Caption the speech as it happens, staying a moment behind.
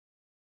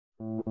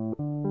Oh,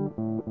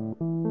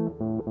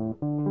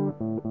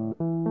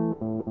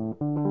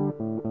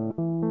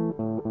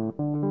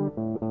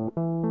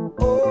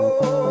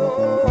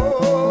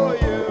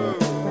 you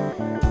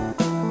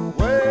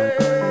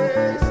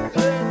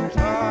wasting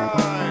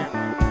time.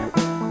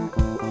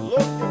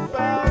 Look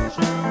about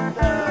you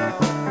now.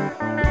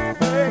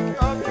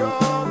 Make up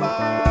your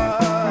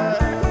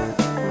mind.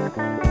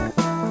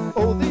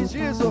 All these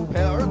years of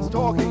parents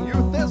talking,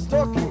 youth they're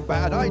stocking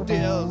bad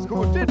ideas.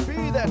 Could it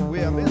be that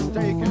we're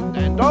mistaken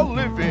and are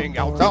living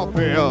out our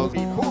fears?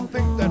 People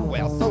think that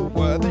we're so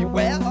worthy.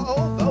 Where are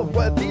all the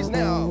worthies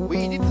now?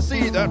 We need to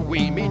see that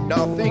we mean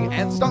nothing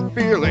and stop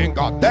feeling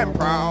goddamn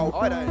proud.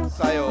 I don't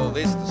say all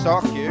this to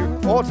shock you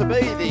or to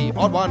be the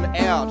odd one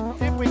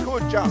out. If we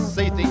could just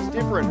see things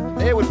different,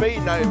 there would be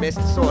no mess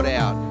to sort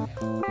out.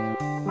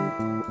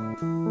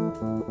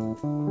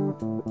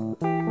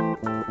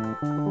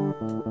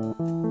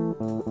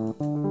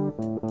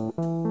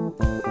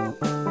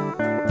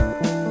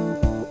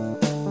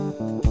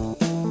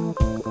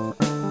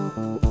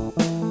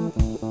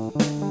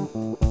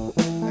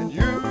 And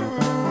you can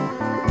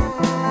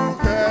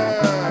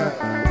figure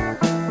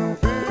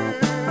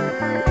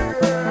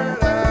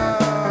it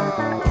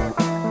out.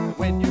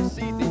 When you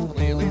see things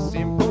clearly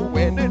simple,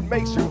 when it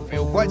makes you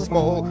feel quite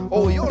small,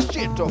 all your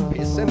shit or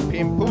piss and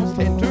pimples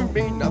tend to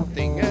mean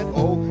nothing at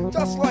all.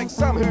 Just like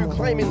some who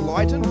claim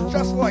enlightened,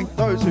 just like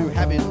those who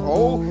have it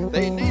all,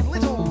 they need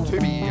little to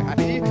be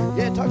happy,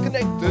 yet are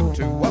connected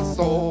to us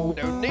all.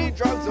 Don't need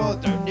drugs or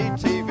don't need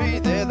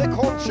TV, they're the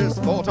conscious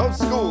thought of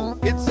school.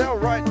 It's our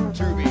right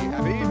to be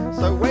happy,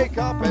 so wake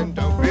up and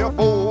don't be a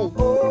fool.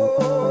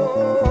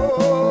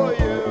 Oh,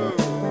 you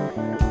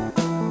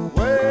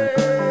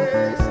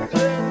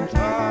wasting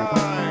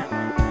time.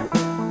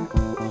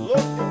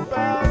 Look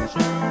about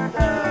you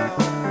now.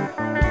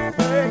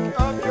 Make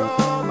up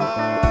your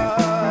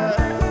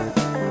mind.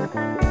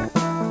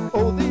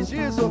 All these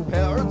years of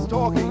parents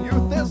talking,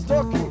 youth they're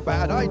stocking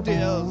bad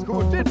ideas.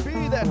 Could it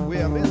be that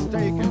we're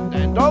mistaken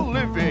and are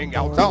living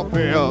out our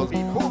fears?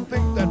 People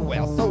think that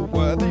we're so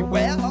worthy.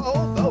 Where are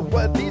all the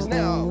worthies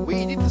now?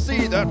 We need to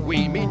see that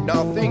we mean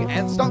nothing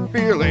and stop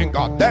feeling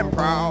goddamn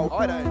proud.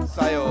 I don't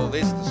say all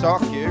this to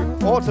shock you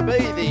or to be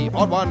the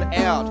odd one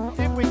out.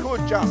 If we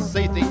could just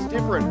see things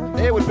different,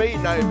 there would be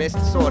no mess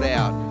to sort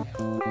out.